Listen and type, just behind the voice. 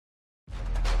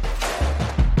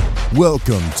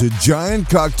Welcome to Giant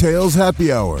Cocktails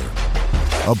Happy Hour,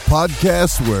 a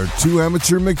podcast where two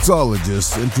amateur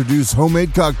mixologists introduce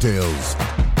homemade cocktails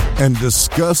and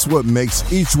discuss what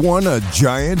makes each one a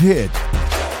giant hit.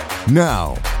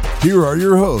 Now, here are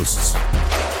your hosts,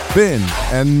 Ben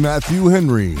and Matthew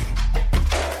Henry.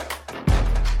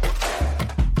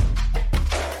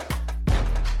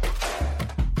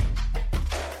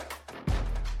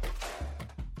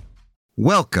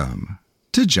 Welcome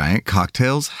to Giant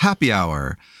Cocktails Happy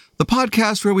Hour, the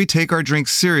podcast where we take our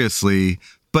drinks seriously,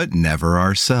 but never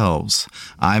ourselves.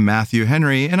 I'm Matthew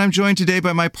Henry, and I'm joined today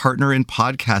by my partner in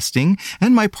podcasting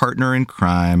and my partner in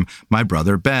crime, my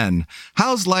brother Ben.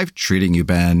 How's life treating you,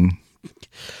 Ben?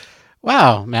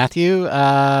 Wow, Matthew.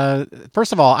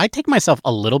 First of all, I take myself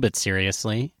a little bit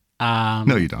seriously.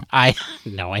 No, you don't.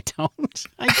 No, I don't.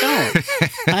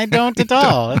 I don't at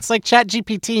all. It's like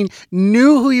ChatGPT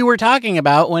knew who you were talking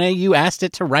about when you asked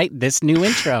it to write this new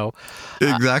intro.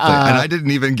 Exactly. And I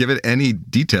didn't even give it any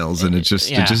details, and it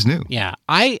just knew. Yeah.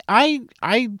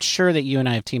 I'm sure that you and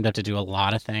I have teamed up to do a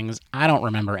lot of things. I don't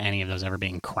remember any of those ever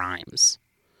being crimes.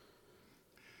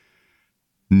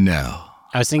 No.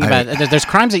 I was thinking about there's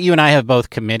crimes that you and I have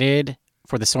both committed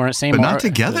for the same, but not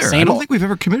together. I don't think we've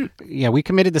ever committed. Yeah, we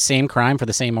committed the same crime for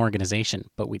the same organization,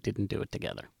 but we didn't do it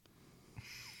together.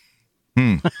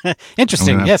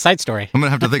 Interesting. Side story. I'm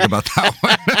gonna have to think about that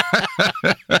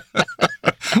one.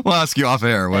 We'll ask you off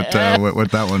air what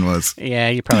that one was. Yeah,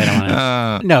 you probably don't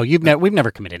want to. No, we've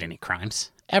never committed any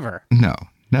crimes ever. No,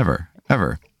 never,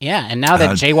 ever. Yeah, and now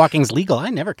that jaywalking's legal,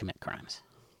 I never commit crimes.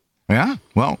 Yeah,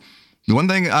 well. The one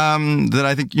thing that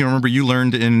I think remember you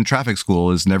learned in traffic school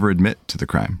is never admit to the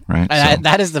crime, right?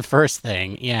 That is the first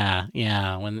thing. Yeah.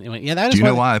 That is. Do you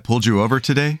know why I pulled you over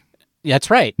today?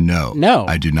 That's right. No,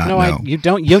 I do not know. You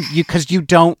don't. Because you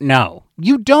don't know.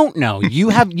 You don't know. You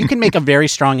can make a very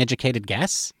strong educated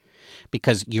guess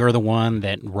because you're the one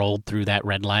that rolled through that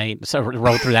red light, so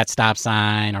rolled through that stop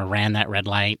sign, or ran that red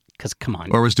light. Because come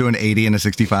on, or was doing 80 in a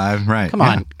 65, right?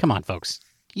 Come on, folks.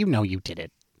 You know you did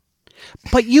it.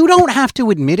 But you don't have to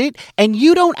admit it, and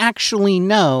you don't actually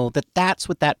know that that's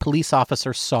what that police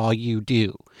officer saw you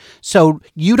do. So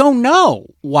you don't know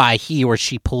why he or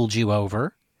she pulled you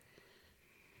over,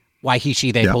 why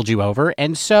they pulled you over.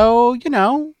 And so,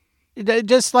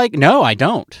 just like, no, I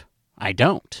don't.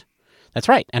 That's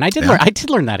right. And I did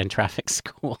learn that in traffic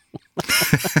school.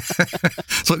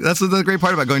 So that's the great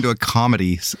part about going to a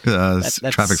comedy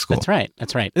traffic school.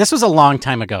 That's right. This was a long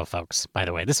time ago, folks, by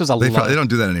the way. This was They don't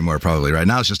do that anymore, probably, right?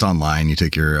 Now it's just online. You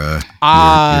take your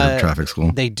traffic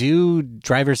school. They do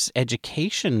driver's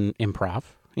education improv.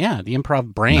 Yeah, the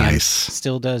improv brand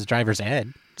still does driver's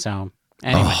ed. So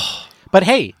anyway. But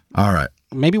hey. All right.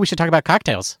 Maybe we should talk about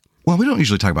cocktails. Well, we don't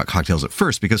usually talk about cocktails at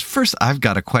first, because first I've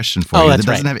got a question for you that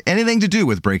doesn't have anything to do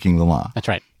with breaking the law. That's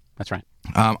right.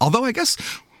 Although I guess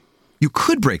you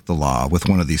could break the law with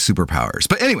one of these superpowers.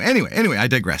 But anyway, I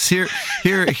digress. Here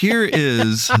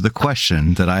is the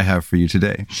question that I have for you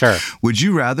today. Sure. Would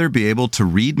you rather be able to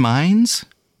read minds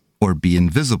or be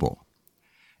invisible?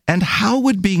 And how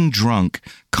would being drunk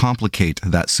complicate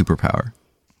that superpower?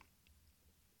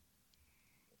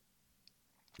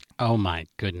 Oh my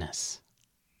goodness.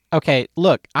 Okay,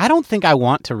 look, I don't think I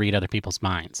want to read other people's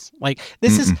minds. Like,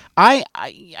 this is I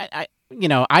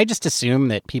just assume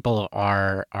that people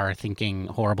are thinking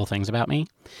horrible things about me.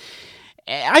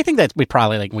 I think that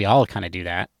we all kind of do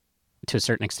that to a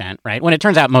certain extent, right? When it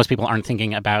turns out most people aren't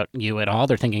thinking about you at all,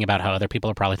 they're thinking about how other people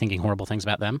are probably thinking horrible things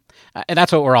about them. And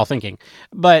that's what we're all thinking.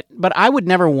 But I would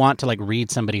never want to read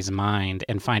somebody's mind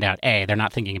and find out A, they're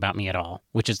not thinking about me at all,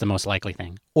 which is the most likely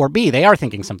thing, or B, they are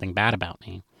thinking something bad about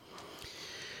me.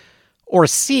 Or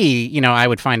C, I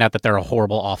would find out that they're a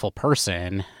horrible, awful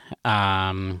person,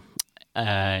 and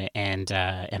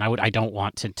I don't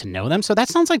want to know them. So that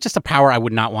sounds like just a power I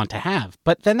would not want to have.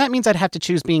 But then that means I'd have to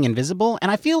choose being invisible, and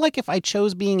I feel like if I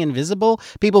chose being invisible,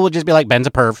 people would just be like, Ben's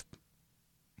a perv.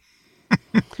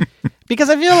 Because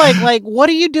I feel like what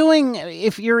are you doing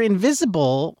if you're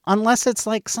invisible unless it's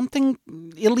like something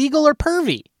illegal or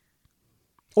pervy,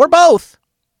 or both?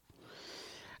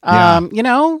 Yeah.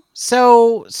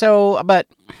 But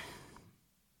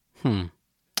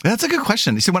That's a good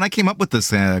question. You see, when I came up with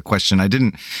this question, I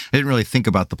didn't really think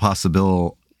about the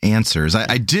possible answers.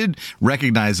 I did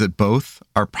recognize that both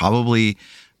are probably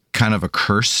kind of a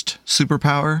cursed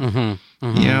superpower.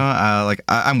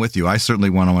 I'm with you. I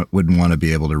certainly would want to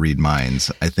be able to read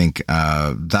minds. I think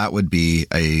that would be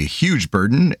a huge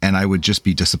burden, and I would just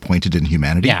be disappointed in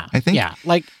humanity. Yeah, I think. Yeah,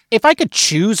 like if I could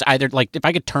choose either, if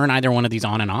I could turn either one of these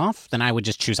on and off, then I would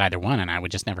just choose either one, and I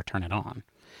would just never turn it on.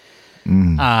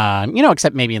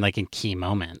 Except maybe in key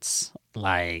moments.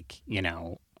 like, I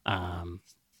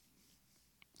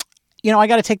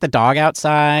got to take the dog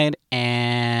outside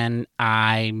and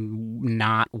I'm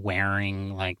not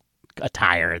wearing like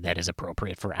attire that is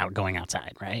appropriate for going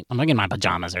outside, right? I'm like in my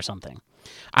pajamas or something.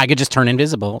 I could just turn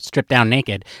invisible, strip down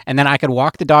naked, and then I could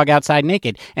walk the dog outside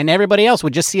naked, and everybody else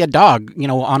would just see a dog,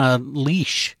 on a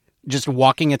leash, just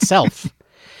walking itself.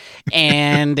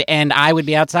 and I would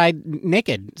be outside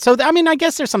naked. So, I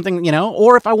guess there's something,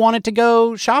 or if I wanted to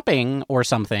go shopping or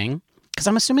something, because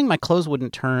I'm assuming my clothes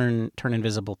wouldn't turn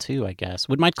invisible too, I guess.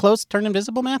 Would my clothes turn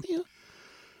invisible, Matthew?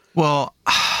 Well,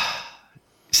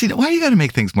 see, why you got to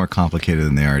make things more complicated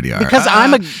than they already are? Because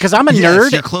I'm a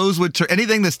nerd. Your clothes would turn,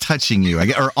 anything that's touching you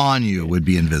or on you would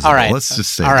be invisible. All right. Let's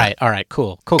just say all right,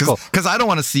 cool. Because I don't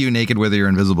want to see you naked whether you're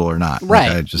invisible or not.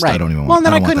 Right, I don't even want. Well, and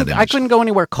then I couldn't go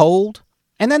anywhere cold.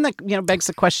 And then begs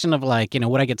the question of like,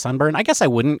 would I get sunburned? I guess I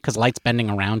wouldn't, because light's bending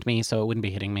around me, so it wouldn't be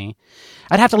hitting me.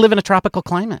 I'd have to live in a tropical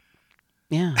climate.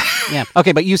 Yeah.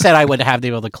 Okay, but you said I would have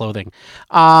the other clothing.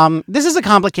 This is a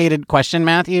complicated question,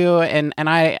 Matthew, and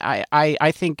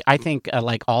I think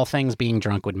like all things, being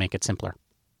drunk would make it simpler.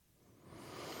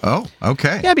 Oh,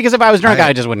 okay. Yeah, because if I was drunk,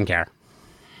 I just wouldn't care.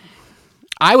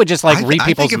 I would just read people's.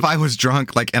 I think if I was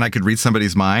drunk, and I could read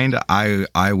somebody's mind,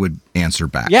 I would answer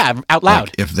back. Yeah, out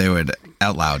loud. If they would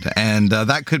out loud, and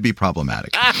that could be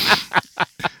problematic.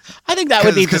 I think that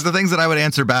would be because the things that I would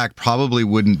answer back probably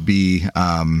wouldn't be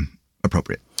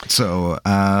appropriate. So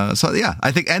yeah,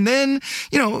 I think, and then,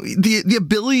 the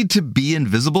ability to be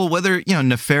invisible, whether,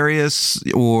 nefarious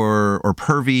or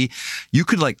pervy, you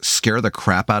could scare the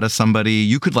crap out of somebody.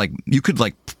 You could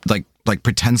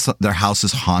pretend their house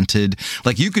is haunted.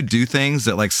 You could do things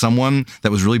that someone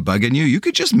that was really bugging you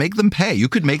could just make them pay. You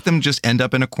could make them just end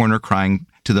up in a corner crying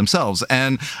to themselves.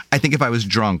 And I think if I was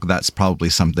drunk, that's probably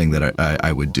something that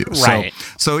I would do. Right.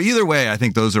 So either way, I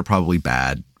think those are probably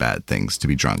bad things, to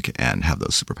be drunk and have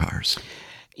those superpowers.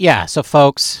 Yeah. So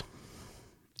folks,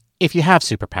 if you have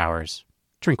superpowers,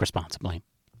 drink responsibly.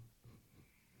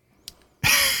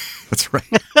 That's right.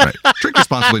 Drink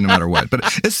responsibly no matter what, but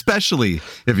especially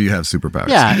if you have superpowers.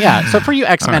 Yeah. So for you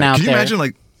X-Men out there. Can you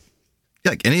imagine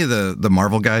any of the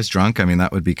Marvel guys drunk? I mean,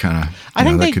 that would be kind of,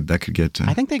 that could get.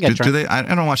 I think they get drunk. Do they? I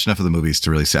don't watch enough of the movies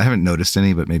to really see. I haven't noticed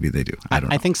any, but maybe they do. I don't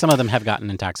know. I think some of them have gotten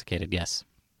intoxicated, yes.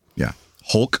 Yeah.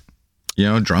 Hulk,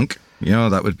 drunk,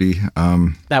 that would be.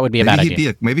 That would be a bad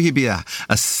idea. Maybe he'd be a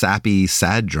sappy,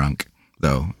 sad drunk,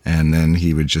 though, and then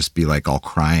he would just be all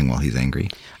crying while he's angry.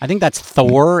 I think that's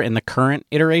Thor in the current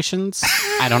iterations.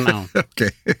 I don't know.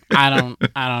 Okay. I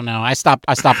don't know. I stopped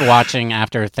watching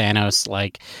after Thanos,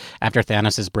 after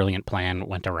Thanos' brilliant plan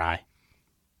went awry.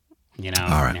 All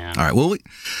right. Yeah. All right. Well,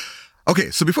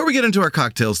 okay. So before we get into our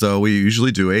cocktails, though, we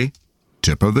usually do a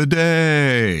tip of the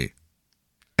day.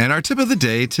 And our tip of the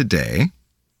day today,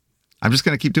 I'm just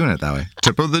going to keep doing it that way.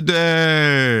 Tip of the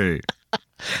day.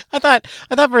 I thought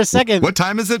for a second. What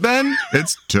time has it been?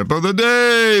 It's tip of the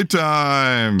day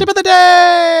time. Tip of the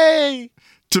day.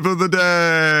 Tip of the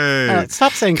day.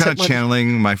 Stop saying kind of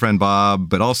channeling my friend Bob,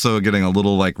 but also getting a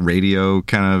little radio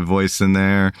kind of voice in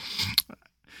there.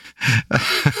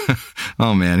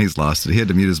 Oh man, he's lost it. He had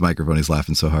to mute his microphone. He's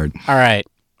laughing so hard. All right.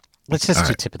 Let's just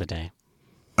do tip of the day.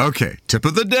 Okay. Tip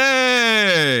of the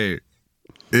day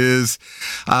is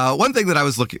one thing that I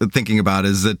was thinking about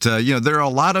is that, there are a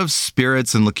lot of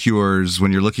spirits and liqueurs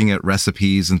when you're looking at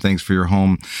recipes and things for your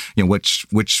home,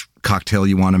 which cocktail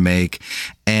you want to make.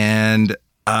 And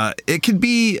it can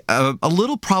be a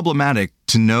little problematic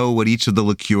to know what each of the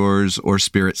liqueurs or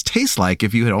spirits taste like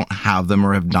if you don't have them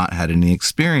or have not had any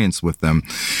experience with them.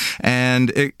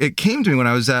 And it came to me when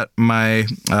I was at my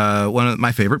one of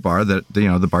my favorite bar that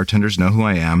the bartenders know who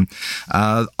I am.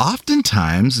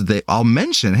 Oftentimes I'll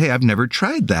mention, hey, I've never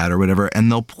tried that or whatever, and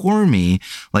they'll pour me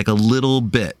a little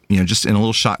bit, just in a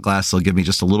little shot glass. They'll give me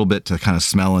just a little bit to kind of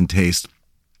smell and taste.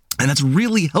 And it's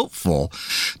really helpful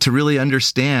to really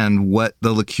understand what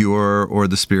the liqueur or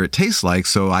the spirit tastes like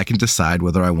so I can decide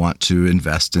whether I want to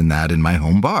invest in that in my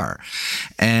home bar.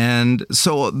 And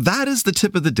so that is the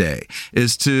tip of the day,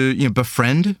 is to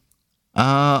befriend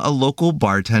a local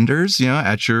bartenders,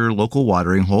 at your local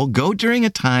watering hole. Go during a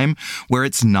time where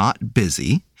it's not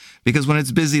busy. Because when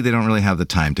it's busy, they don't really have the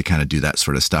time to kind of do that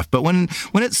sort of stuff. But when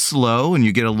it's slow and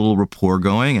you get a little rapport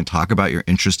going and talk about your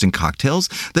interest in cocktails,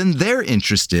 then they're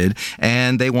interested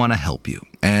and they want to help you.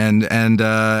 And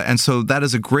so that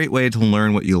is a great way to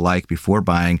learn what you like before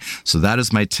buying. So that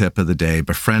is my tip of the day.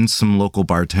 Befriend some local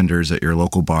bartenders at your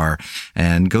local bar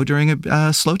and go during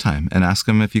a slow time and ask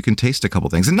them if you can taste a couple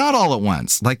things. And not all at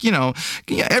once.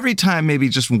 Every time, maybe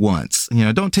just once.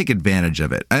 Don't take advantage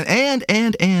of it.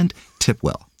 And tip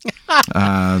well.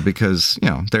 because,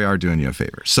 they are doing you a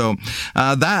favor. So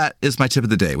that is my tip of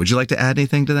the day. Would you like to add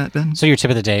anything to that, Ben? So your tip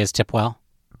of the day is tip well?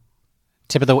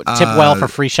 Tip well for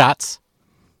free shots?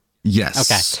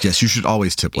 Yes. Okay. Yes, you should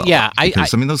always tip well. Yeah. Because,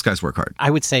 those guys work hard.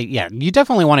 I would say, you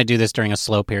definitely want to do this during a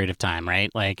slow period of time, right?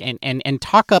 Like, and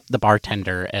talk up the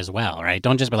bartender as well, right?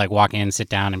 Don't just be like, walk in, sit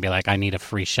down, and be like, I need a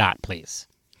free shot, please.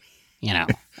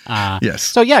 Yes.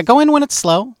 So, go in when it's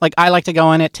slow. Like, I like to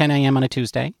go in at 10 a.m. on a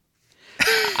Tuesday.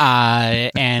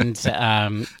 And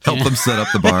help them set up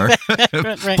the bar,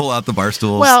 right. Pull out the bar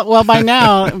stools. Well, by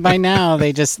now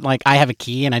they just like, I have a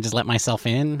key and I just let myself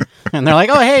in, and they're like,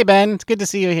 "Oh, hey Ben, it's good to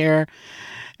see you here."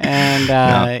 And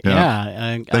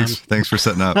thanks for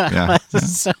setting up. Yeah.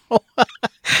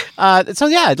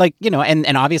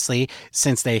 And obviously,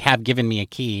 since they have given me a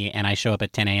key and I show up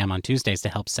at 10 a.m. on Tuesdays to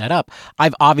help set up,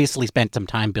 I've obviously spent some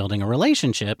time building a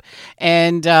relationship.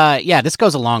 And this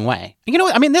goes a long way.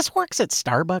 This works at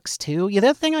Starbucks too. The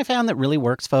other thing I found that really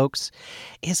works, folks,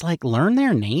 is like learn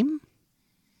their name.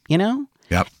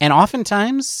 Yep. And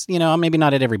oftentimes, maybe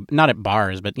not at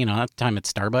bars, but at the time at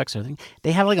Starbucks or anything,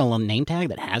 they have like a little name tag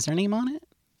that has their name on it.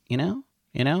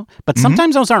 But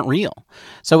sometimes those aren't real.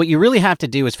 So what you really have to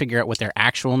do is figure out what their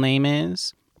actual name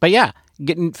is. But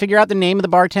figure out the name of the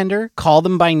bartender, call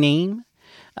them by name,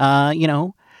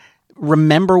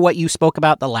 remember what you spoke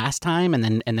about the last time,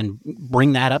 and then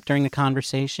bring that up during the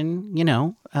conversation.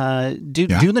 Do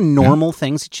the normal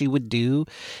things that you would do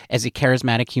as a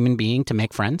charismatic human being to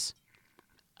make friends.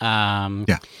 And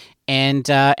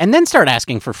then start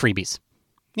asking for freebies.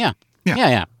 Yeah.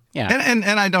 And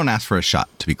I don't ask for a shot,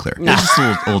 to be clear. It's just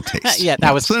a little taste. Yeah,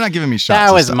 that was. So they're not giving me shots.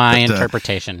 That was my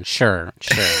interpretation. Sure.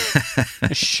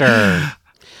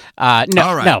 But I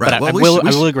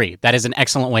will agree. That is an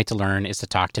excellent way to learn, is to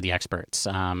talk to the experts.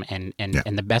 And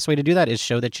the best way to do that is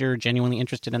show that you're genuinely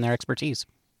interested in their expertise.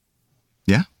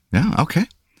 Yeah. Okay.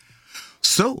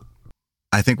 So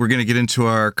I think we're going to get into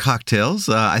our cocktails.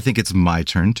 I think it's my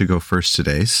turn to go first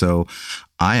today. So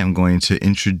I am going to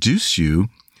introduce you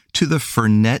to the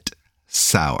Fernet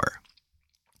Sour.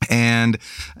 And,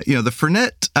 the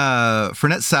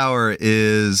Fernet Sour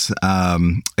is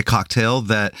a cocktail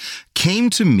that came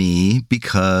to me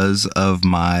because of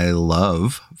my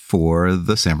love for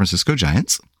the San Francisco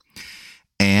Giants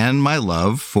and my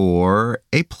love for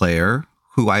a player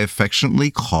who I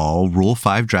affectionately call Rule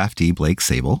 5 draftee Blake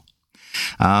Sable,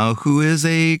 who is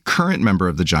a current member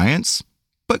of the Giants,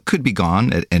 but could be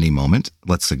gone at any moment.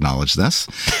 Let's acknowledge this.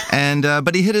 And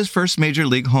but he hit his first major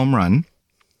league home run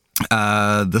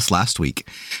this last week.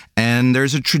 And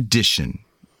there's a tradition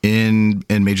in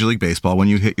Major League Baseball when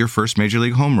you hit your first major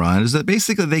league home run is that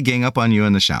basically they gang up on you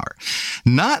in the shower.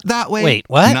 Not that way. Wait,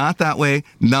 what? Not that way.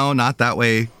 No, not that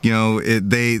way.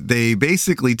 They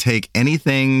basically take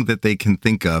anything that they can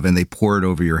think of and they pour it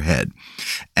over your head.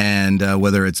 And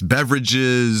whether it's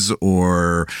beverages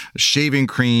or shaving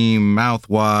cream,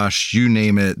 mouthwash, you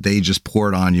name it, they just pour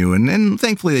it on you. And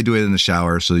thankfully they do it in the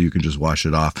shower so you can just wash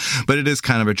it off. But it is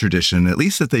kind of a tradition, at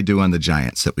least that they do on the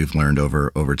Giants, that we've learned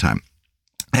over time.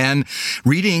 And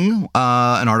reading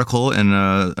an article in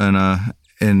a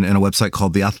website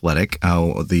called The Athletic,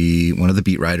 one of the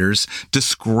beat writers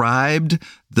described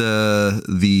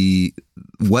the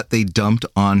what they dumped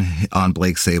on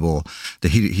Blake Sable.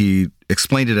 That he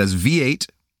explained it as V8,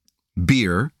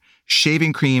 beer,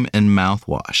 shaving cream, and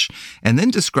mouthwash, and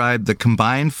then described the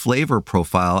combined flavor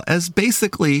profile as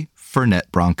basically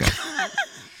Fernet-Branca.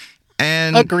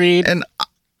 And agreed.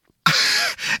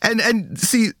 And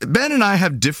see, Ben and I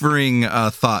have differing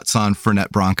thoughts on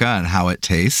Fernet-Branca and how it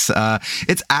tastes.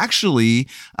 It's actually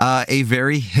a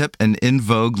very hip and in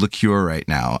vogue liqueur right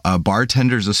now.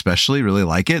 Bartenders especially really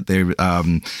like it.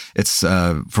 It's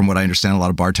from what I understand, a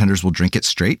lot of bartenders will drink it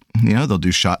straight. They'll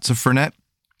do shots of Fernet.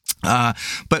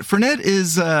 But Fernet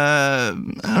is I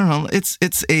don't know. It's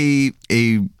a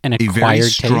very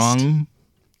strong.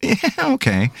 Taste? Yeah.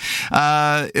 Okay.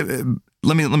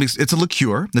 Let me. It's a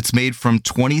liqueur that's made from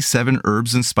 27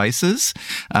 herbs and spices,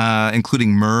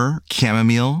 including myrrh,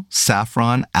 chamomile,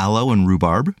 saffron, aloe, and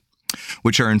rhubarb,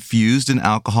 which are infused in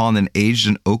alcohol and then aged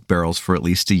in oak barrels for at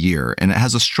least a year. And it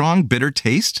has a strong bitter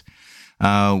taste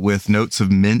with notes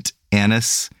of mint,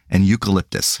 anise, and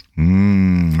eucalyptus.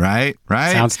 Right.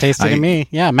 Sounds tasty to me.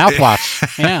 Yeah,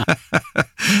 mouthwash. Yeah.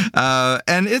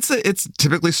 And it's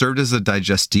typically served as a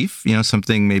digestif,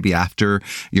 something maybe after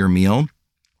your meal.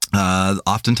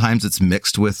 Oftentimes it's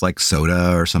mixed with like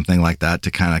soda or something like that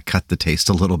to kind of cut the taste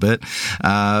a little bit.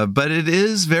 But it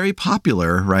is very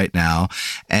popular right now.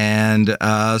 And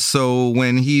so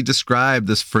when he described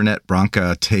this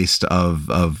Fernet-Branca taste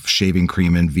of shaving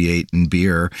cream and V8 and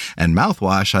beer and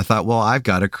mouthwash, I thought, well, I've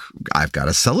got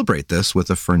to celebrate this with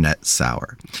a Fernet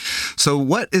Sour. So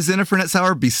what is in a Fernet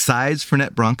Sour besides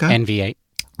Fernet-Branca? And V8.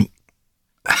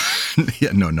 Yeah,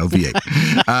 no V8.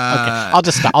 Okay, I'll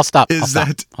just stop. I'll stop.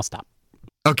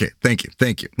 Okay, thank you.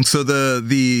 So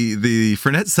the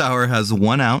Fernet Sour has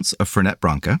 1 ounce of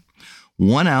Fernet-Branca,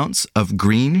 1 ounce of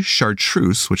Green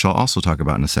Chartreuse, which I'll also talk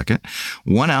about in a second,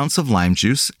 1 ounce of lime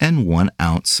juice, and 1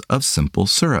 ounce of simple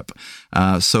syrup.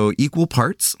 So equal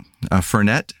parts,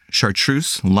 Fernet,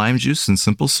 Chartreuse, lime juice, and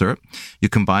simple syrup. You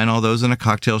combine all those in a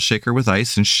cocktail shaker with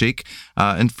ice and shake.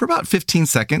 And for about 15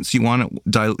 seconds, you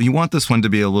want this one to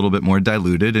be a little bit more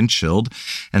diluted and chilled.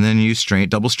 And then you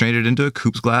double strain it into a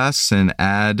coupe glass and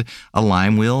add a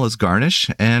lime wheel as garnish.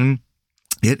 And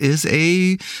it is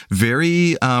a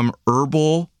very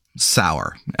herbal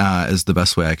sour, is the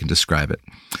best way I can describe it.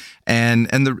 And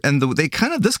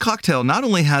this cocktail not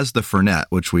only has the Fernet,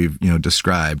 which we've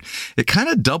described, it kind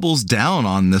of doubles down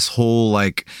on this whole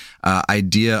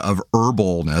idea of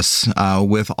herbalness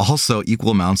with also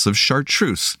equal amounts of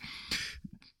chartreuse.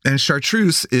 And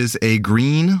chartreuse is a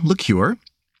green liqueur.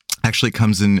 Actually, it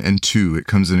comes in two. It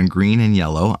comes in green and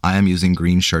yellow. I am using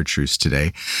green chartreuse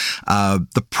today.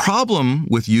 The problem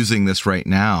with using this right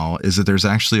now is that there's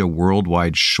actually a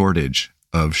worldwide shortage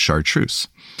of chartreuse.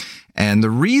 And the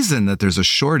reason that there's a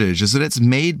shortage is that it's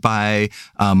made by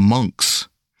monks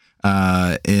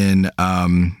in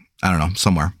I don't know,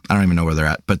 somewhere. I don't even know where they're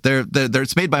at, but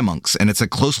it's made by monks, and it's a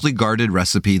closely guarded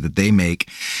recipe that they make.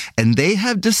 And they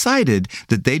have decided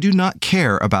that they do not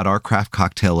care about our craft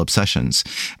cocktail obsessions,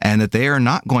 and that they are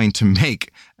not going to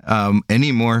make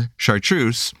any more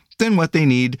chartreuse than what they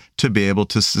need to be able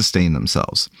to sustain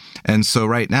themselves. And so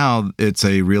right now it's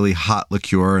a really hot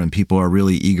liqueur and people are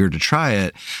really eager to try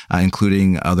it,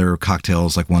 including other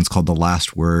cocktails, like one's called The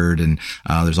Last Word. And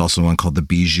there's also one called the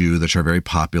Bijou, which are very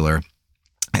popular.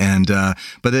 And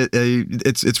but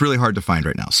it's really hard to find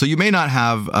right now. So you may not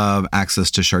have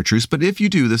access to chartreuse, but if you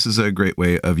do, this is a great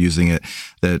way of using it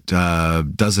that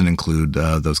doesn't include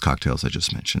those cocktails I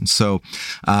just mentioned. So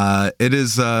it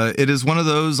is one of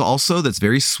those also that's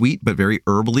very sweet but very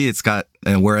herbally. It's got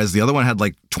whereas the other one had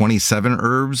like 27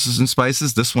 herbs and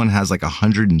spices, this one has like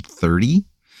 130.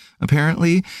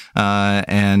 Apparently,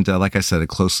 and like I said, a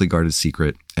closely guarded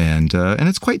secret, and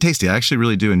it's quite tasty. I actually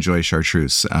really do enjoy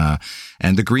chartreuse,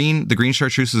 and the green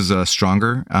chartreuse is a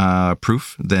stronger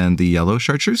proof than the yellow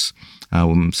chartreuse,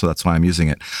 so that's why I'm using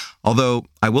it. Although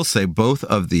I will say both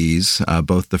of these,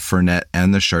 both the Fernet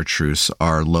and the chartreuse,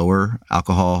 are lower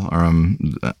alcohol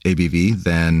ABV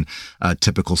than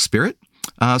typical spirit.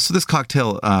 So this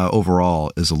cocktail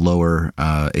overall is a lower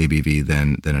ABV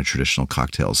than a traditional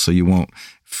cocktail. So you won't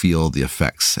feel the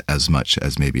effects as much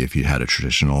as maybe if you had a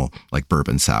traditional like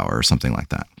bourbon sour or something like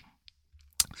that.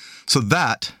 So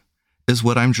that is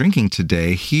what I'm drinking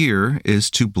today. Here is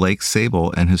to Blake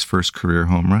Sable and his first career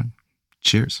home run.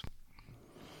 Cheers.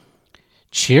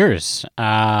 Cheers.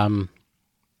 I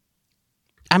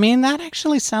mean, that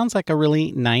actually sounds like a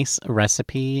really nice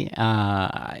recipe.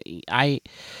 And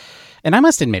I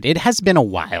must admit, it has been a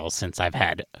while since I've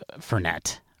had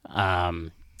Fernet.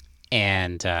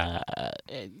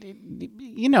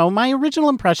 My original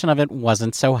impression of it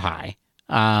wasn't so high.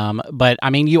 But I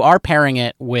mean, you are pairing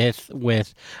it with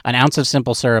an ounce of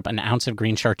simple syrup, an ounce of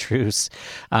green chartreuse,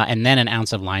 and then an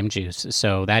ounce of lime juice.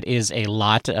 So that is a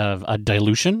lot of a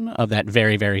dilution of that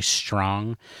very, very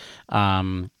strong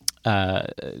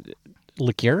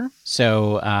liqueur.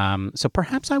 So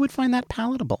perhaps I would find that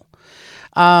palatable.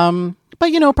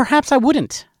 But perhaps I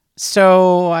wouldn't.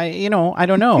 So I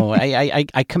don't know.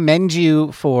 I commend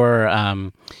you for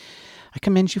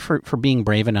being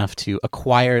brave enough to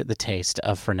acquire the taste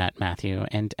of Fernet, Matthew.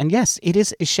 And yes, it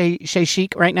is chez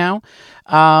chic right now.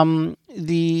 The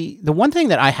one thing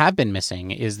that I have been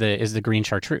missing is the green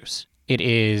chartreuse. It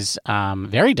is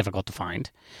very difficult to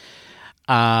find.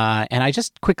 And I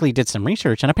just quickly did some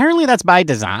research, and apparently that's by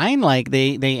design. Like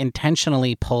they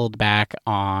intentionally pulled back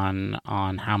on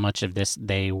how much of this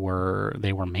they were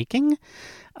making.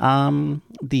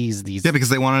 These because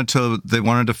they wanted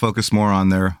to focus more on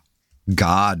their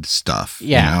God stuff.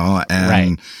 Yeah,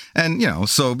 and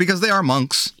so because they are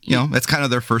monks, it's kind of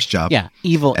their first job. Yeah,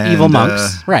 evil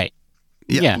monks, right?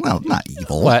 Yeah, well, not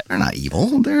evil. What? They're not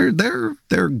evil.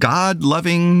 They're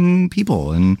God-loving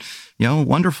people, and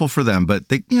wonderful for them. But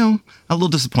they, a little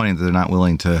disappointing that they're not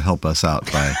willing to help us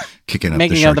out by kicking up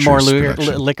making the up the more chartreuse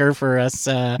production. liquor for us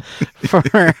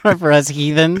for us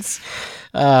heathens.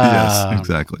 Yes,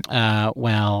 exactly.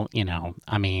 Well,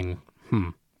 I mean,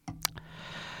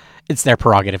 it's their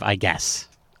prerogative, I guess.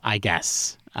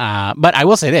 But I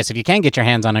will say this: if you can get your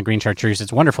hands on a green chartreuse,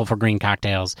 it's wonderful for green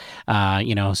cocktails.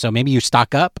 So maybe you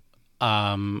stock up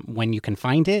when you can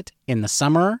find it in the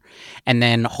summer, and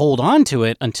then hold on to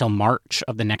it until March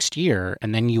of the next year,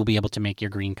 and then you'll be able to make your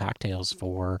green cocktails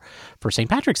for St.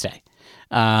 Patrick's Day.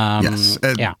 Yes,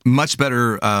 much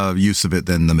better use of it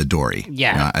than the Midori.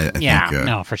 Yeah, I think,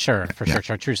 no, for sure.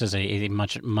 Chartreuse is a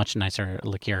much nicer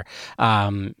liqueur,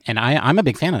 and I'm a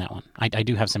big fan of that one. I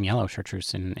do have some yellow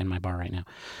chartreuse in my bar right now.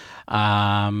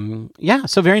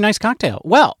 So very nice cocktail.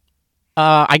 Well,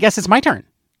 I guess it's my turn.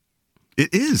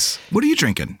 It is. What are you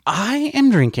drinking? I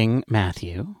am drinking,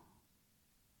 Matthew,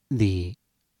 the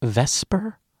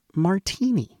Vesper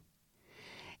Martini.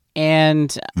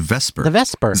 And Vesper. The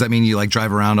Vesper. Does that mean you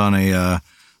drive around on a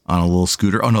little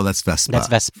scooter? Oh no, that's Vespa. That's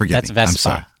Vespa. Forget That's me. Vespa. I'm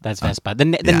sorry. That's Vespa. The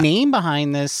name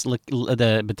behind this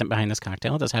behind this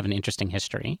cocktail does have an interesting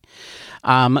history.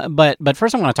 But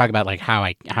first I want to talk about how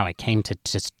I came to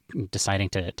just deciding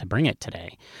to bring it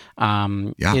today.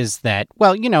 Is that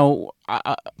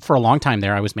for a long time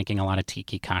there I was making a lot of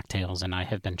tiki cocktails, and I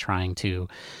have been trying to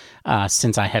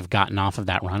since I have gotten off of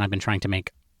that run, I've been trying to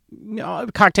make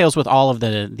cocktails with all of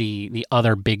the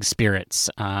other big spirits,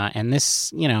 and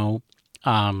this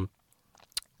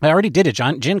I already did a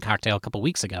gin cocktail a couple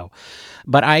weeks ago,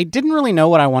 but I didn't really know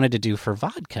what I wanted to do for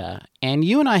vodka. And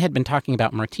you and I had been talking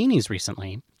about martinis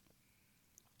recently,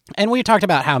 and we talked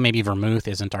about how maybe vermouth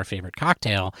isn't our favorite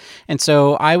cocktail. And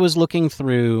so I was looking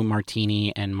through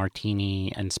martini and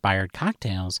martini-inspired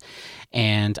cocktails,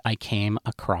 and I came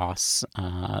across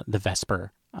the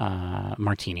Vesper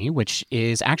martini, which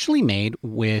is actually made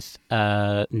with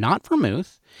not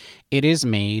vermouth. It is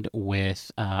made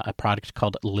with a product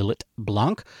called Lillet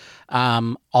blanc,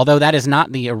 although that is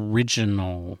not the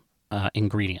original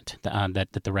ingredient that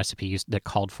the recipe used that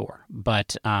called for.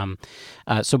 But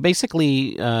so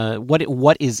basically,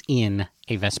 what is in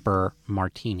a Vesper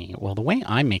martini? Well, the way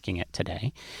I'm making it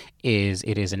today is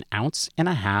it is 1.5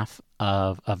 ounces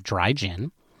of dry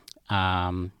gin.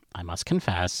 I must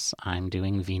confess, I'm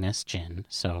doing Venus gin,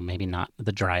 so maybe not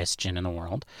the driest gin in the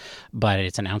world, but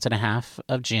it's 1.5 ounces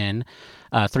of gin,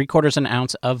 3/4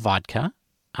 ounce of vodka,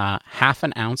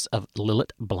 1/2 ounce of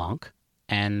Lillet Blanc,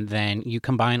 and then you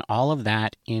combine all of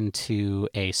that into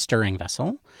a stirring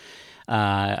vessel,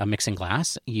 a mixing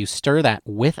glass. You stir that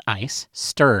with ice,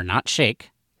 stir, not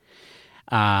shake.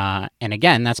 And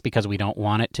again, that's because we don't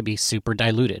want it to be super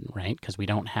diluted, right? Because we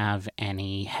don't have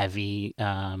any heavy...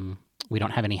 We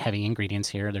don't have any heavy ingredients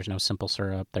here. There's no simple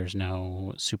syrup. There's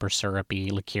no super syrupy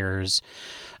liqueurs.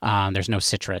 There's no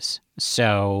citrus.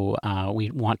 So we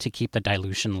want to keep the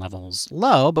dilution levels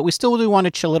low, but we still do want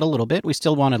to chill it a little bit. We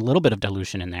still want a little bit of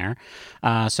dilution in there.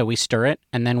 So we stir it,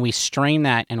 and then we strain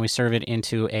that, and we serve it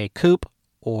into a coupe,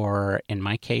 or in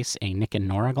my case, a Nick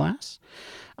Nora glass.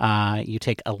 You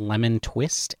take a lemon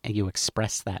twist, and you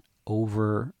express that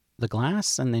over the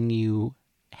glass, and then you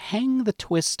hang the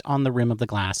twist on the rim of the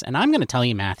glass. And I'm going to tell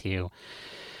you, Matthew,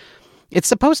 it's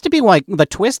supposed to be the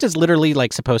twist is literally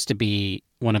supposed to be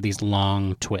one of these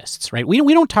long twists, right?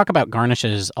 We don't talk about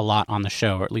garnishes a lot on the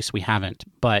show, or at least we haven't.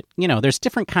 But, there's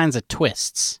different kinds of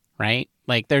twists, right?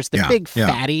 There's the big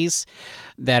fatties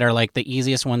that are the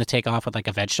easiest one to take off with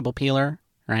a vegetable peeler,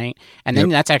 right? And then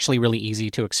that's actually really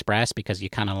easy to express because you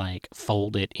kind of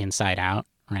fold it inside out.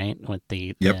 Right, with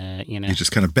the you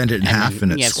just kind of bend it in half,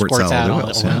 and it squirts out all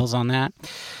the oils on that.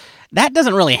 That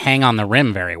doesn't really hang on the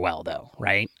rim very well, though,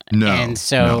 right? No. And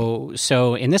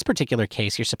so in this particular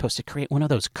case, you're supposed to create one of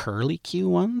those curly Q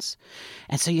ones,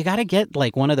 and so you got to get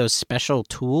one of those special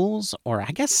tools, or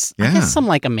I guess some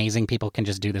amazing people can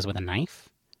just do this with a knife,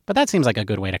 but that seems like a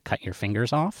good way to cut your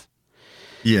fingers off.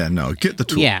 Yeah, no, get the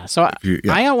tool. Yeah, so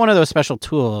I got one of those special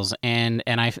tools, and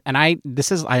I'm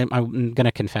going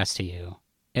to confess to you.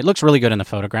 It looks really good in the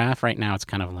photograph. Right now, it's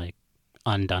kind of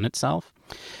undone itself,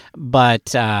 but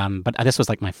this was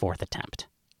my fourth attempt.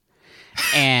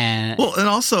 And and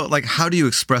also how do you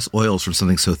express oils from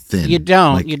something so thin? You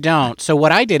don't. So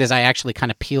what I did is I actually kind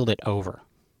of peeled it over,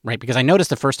 right? Because I noticed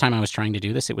the first time I was trying to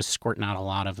do this, it was squirting out a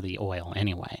lot of the oil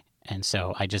anyway, and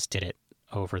so I just did it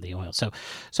over the oil. So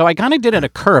I kind of did it a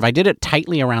curve. I did it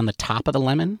tightly around the top of the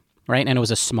lemon. Right, and it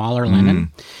was a smaller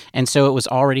lemon, and so it was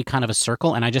already kind of a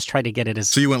circle, and I just tried to get it as...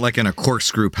 So you went in a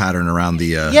corkscrew pattern around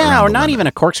the... or not even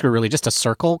a corkscrew, really, just a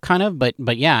circle, kind of,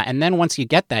 but yeah, and then once you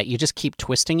get that, you just keep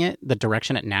twisting it the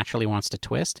direction it naturally wants to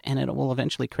twist, and it will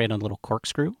eventually create a little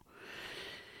corkscrew.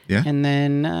 Yeah. And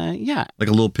then like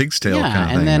a little pig's tail kind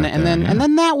of and thing. And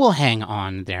then that will hang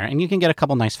on there, and you can get a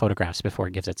couple nice photographs before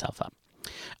it gives itself up.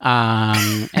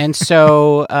 And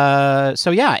so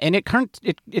and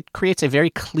it creates a very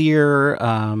clear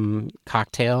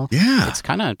cocktail. Yeah, it's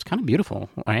kind of beautiful,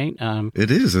 right?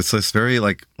 It is. It's this very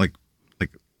like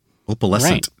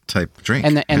opalescent type drink,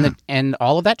 and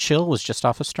all of that chill was just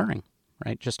off of stirring.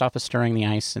 Right, just off of stirring the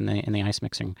ice in the ice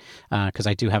mixing, because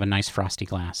I do have a nice frosty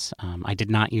glass. I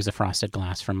did not use a frosted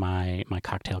glass from my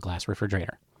cocktail glass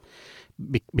refrigerator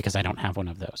because I don't have one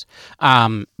of those.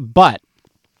 But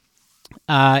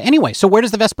anyway, so where does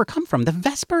the Vesper come from? The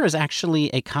Vesper is actually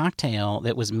a cocktail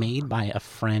that was made by a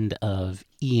friend of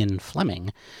Ian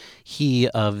Fleming, he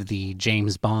of the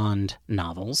James Bond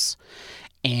novels.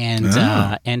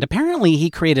 And apparently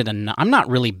he created I'm not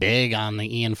really big on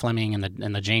the Ian Fleming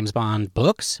and the James Bond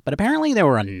books, but apparently there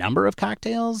were a number of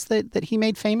cocktails that he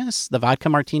made famous. The vodka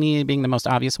martini being the most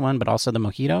obvious one, but also the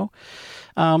mojito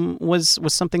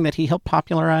was something that he helped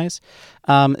popularize.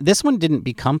 This one didn't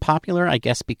become popular, I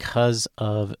guess, because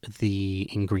of the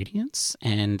ingredients,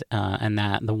 and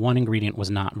that the one ingredient was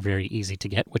not very easy to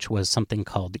get, which was something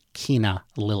called Quina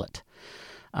Lillet,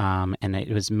 and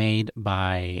it was made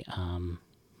by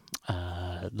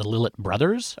the Lillet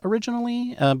brothers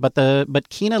originally, but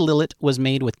Quina Lillet was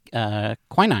made with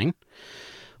quinine,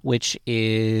 which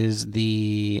is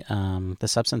the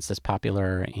substance that's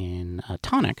popular in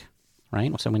tonic,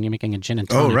 right? So when you're making a gin and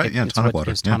tonic, it's tonic what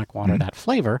water. gives tonic water that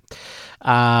flavor.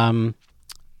 The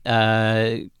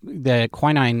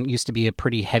quinine used to be a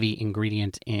pretty heavy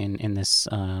ingredient in this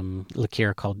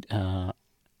liqueur called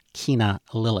Quina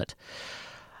Lillet.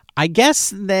 I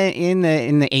guess that in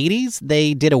the 80s,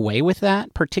 they did away with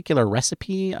that particular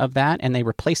recipe of that, and they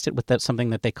replaced it with something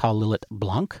that they call Lillet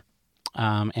Blanc.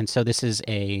 And so this is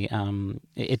they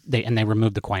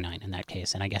removed the quinine in that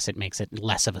case, and I guess it makes it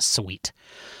less of a sweet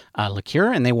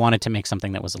liqueur, and they wanted to make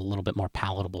something that was a little bit more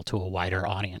palatable to a wider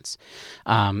audience.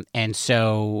 And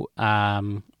so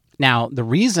now the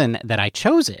reason that I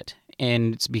chose it,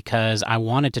 and it's because I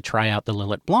wanted to try out the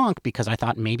Lillet Blanc because I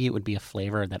thought maybe it would be a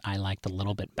flavor that I liked a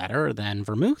little bit better than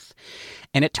vermouth.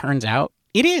 And it turns out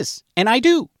it is, and I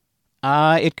do.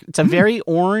 It's a very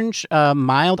orange,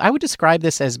 mild. I would describe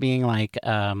this as being like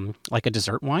a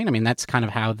dessert wine. I mean, that's kind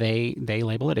of how they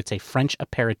label it. It's a French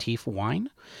aperitif wine.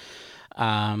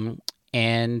 And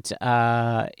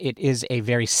it is a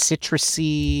very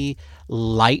citrusy,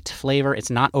 light flavor. It's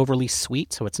not overly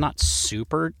sweet, so it's not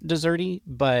super desserty,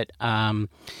 but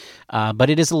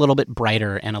it is a little bit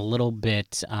brighter and a little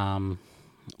bit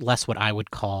less what I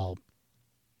would call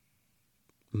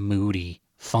moody,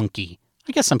 funky.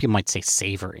 I guess some people might say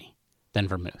savory than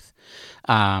vermouth.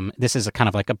 This is a kind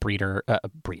of like a brighter,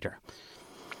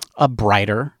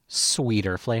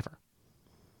 sweeter flavor.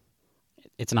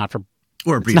 It's not for.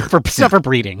 It's not for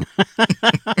breeding.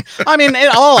 I mean,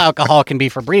 all alcohol can be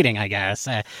for breeding, I guess.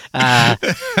 It has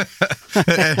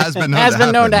been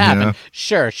known to happen. You know?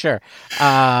 Sure.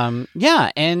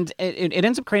 Yeah, and it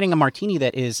ends up creating a martini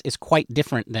that is quite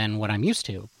different than what I'm used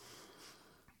to.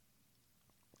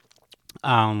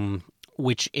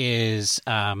 Which is,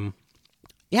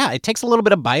 it takes a little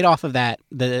bit of bite off of that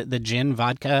the gin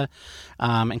vodka,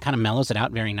 and kind of mellows it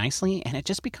out very nicely, and it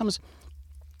just becomes,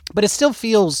 but it still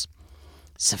feels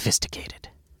sophisticated.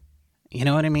 You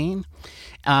know what I mean?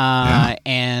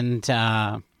 And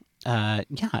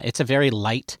it's a very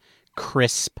light,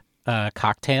 crisp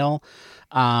cocktail.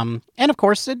 And of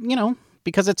course,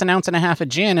 because it's 1.5 ounces of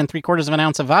gin and 3/4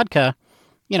 ounce of vodka,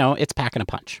 it's packing a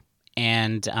punch.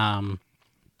 And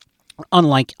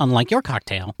unlike your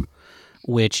cocktail,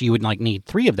 which you would need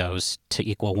 3 of those to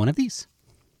equal one of these.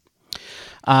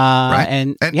 Right.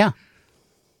 And yeah.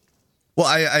 Well,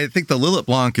 I think the Lillet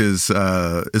Blanc is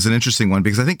an interesting one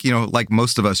because I think, like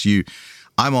most of us,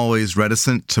 I'm always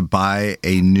reticent to buy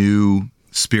a new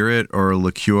spirit or a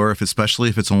liqueur, especially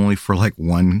if it's only for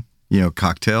one,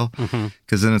 cocktail.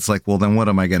 Because then it's like, well, then what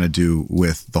am I going to do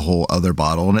with the whole other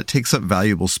bottle? And it takes up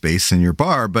valuable space in your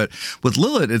bar. But with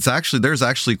Lillet, there's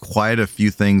actually quite a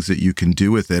few things that you can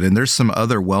do with it. And there's some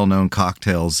other well-known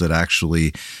cocktails that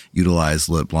actually utilize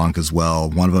Lillet Blanc as well.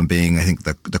 One of them being, I think,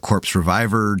 the Corpse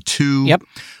Reviver 2. Yep.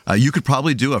 You could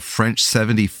probably do a French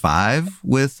 75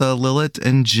 with Lillet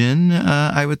and gin,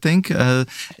 I would think,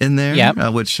 in there.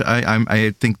 Yep. Which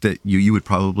I think that you would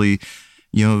probably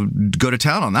go to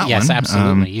town on that one. Yes,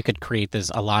 absolutely. You could create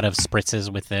a lot of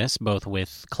spritzes with this, both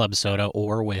with club soda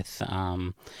or with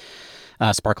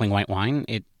sparkling white wine.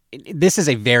 This is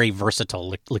a very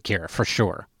versatile liqueur for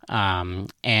sure. And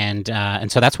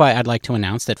so that's why I'd like to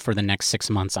announce that for the next 6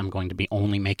 months, I'm going to be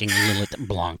only making Lillet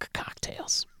Blanc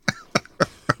cocktails.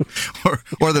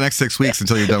 or the next 6 weeks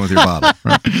until you're done with your bottle.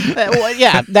 Right? Well,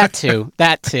 yeah, that too.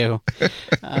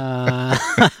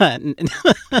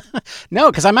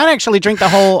 No, because I might actually drink the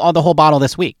whole bottle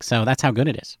this week. So that's how good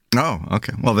it is. Oh,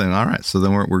 okay. Well then, all right. So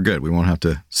then we're good. We won't have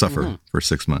to suffer for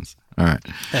 6 months. All right.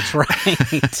 That's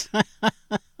right.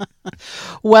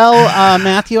 Well,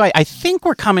 Matthew, I think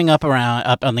we're coming up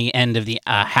on the end of the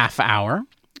half hour.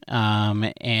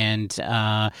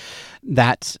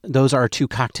 Those are 2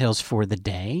 cocktails for the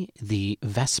day, the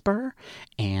Vesper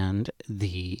and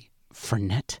the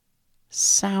Fernet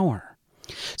Sour.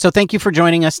 So thank you for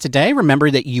joining us today.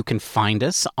 Remember that you can find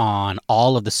us on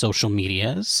all of the social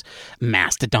medias,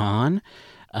 Mastodon.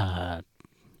 Do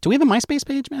we have a MySpace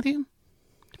page, Matthew?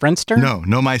 Friendster? No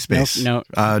MySpace. No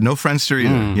Friendster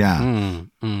either.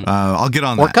 I'll get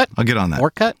on that. I'll get on that.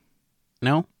 Orkut?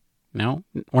 No.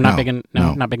 We're not big in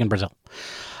not big in Brazil.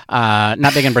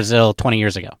 Not big in Brazil 20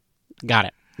 years ago. Got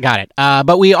it.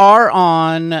 But we are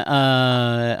on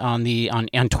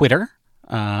Twitter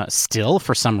still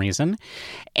for some reason,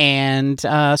 and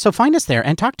so find us there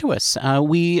and talk to us.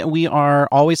 We are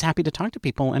always happy to talk to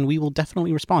people, and we will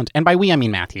definitely respond. And by we, I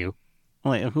mean Matthew.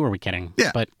 Well, who are we kidding?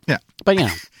 Yeah. But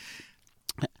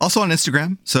Also on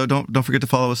Instagram, so don't forget to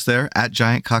follow us there at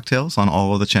Giant Cocktails on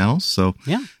all of the channels. So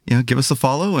give us a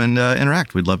follow and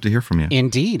interact. We'd love to hear from you.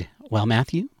 Indeed. Well,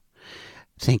 Matthew,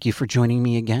 thank you for joining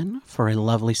me again for a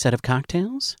lovely set of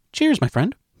cocktails. Cheers, my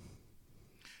friend.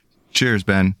 Cheers,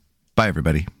 Ben. Bye,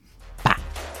 everybody. Bye.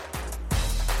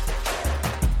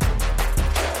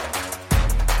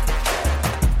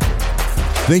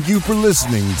 Thank you for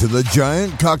listening to the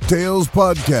Giant Cocktails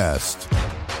Podcast.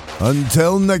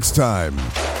 Until next time,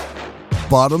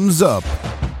 bottoms up.